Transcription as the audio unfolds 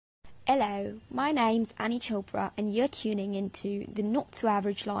Hello, my name's Annie Chopra and you're tuning into the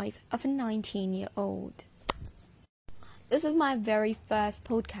not-so-average life of a 19-year-old. This is my very first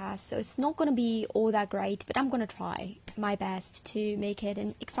podcast, so it's not going to be all that great, but I'm going to try my best to make it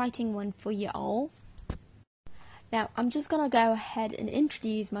an exciting one for you all. Now, I'm just going to go ahead and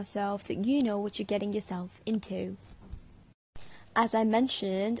introduce myself so you know what you're getting yourself into. As I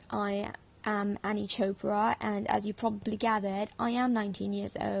mentioned, I am Annie Chopra, and as you probably gathered, I am 19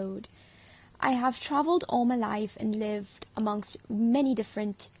 years old. I have travelled all my life and lived amongst many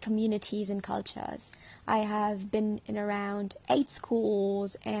different communities and cultures. I have been in around 8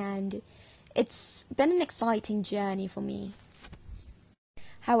 schools, and it's been an exciting journey for me.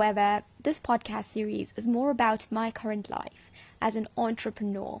 However, this podcast series is more about my current life as an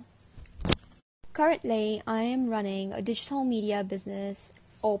entrepreneur. Currently, I am running a digital media business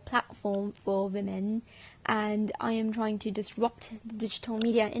or platform for women, and I am trying to disrupt the digital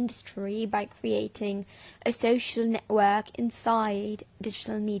media industry by creating a social network inside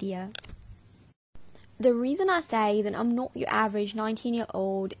digital media. The reason I say that I'm not your average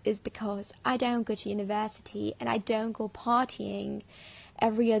 19-year-old is because I don't go to university and I don't go partying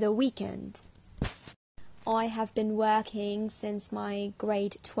every other weekend. I have been working since my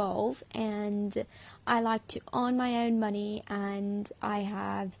grade 12 and I like to earn my own money, and I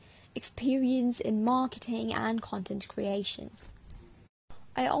have experience in marketing and content creation.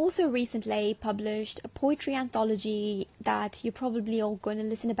 I also recently published a poetry anthology that you're probably all going to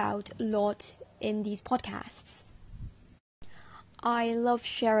listen about a lot in these podcasts. I love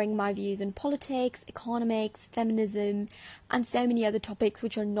sharing my views on politics, economics, feminism, and so many other topics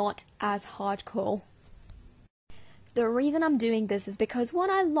which are not as hardcore. The reason I'm doing this is because, one,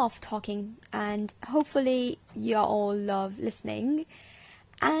 I love talking and hopefully you all love listening,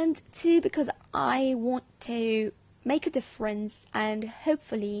 and two, because I want to make a difference and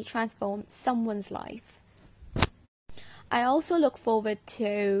hopefully transform someone's life. I also look forward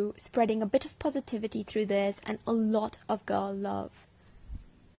to spreading a bit of positivity through this and a lot of girl love.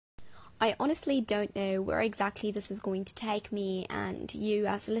 I honestly don't know where exactly this is going to take me and you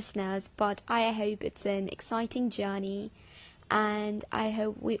as listeners, but I hope it's an exciting journey and I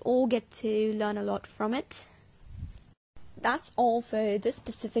hope we all get to learn a lot from it. That's all for this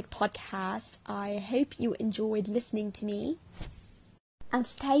specific podcast. I hope you enjoyed listening to me. And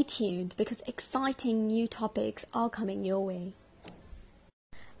stay tuned because exciting new topics are coming your way.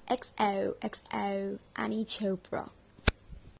 XOXO Annie Chopra.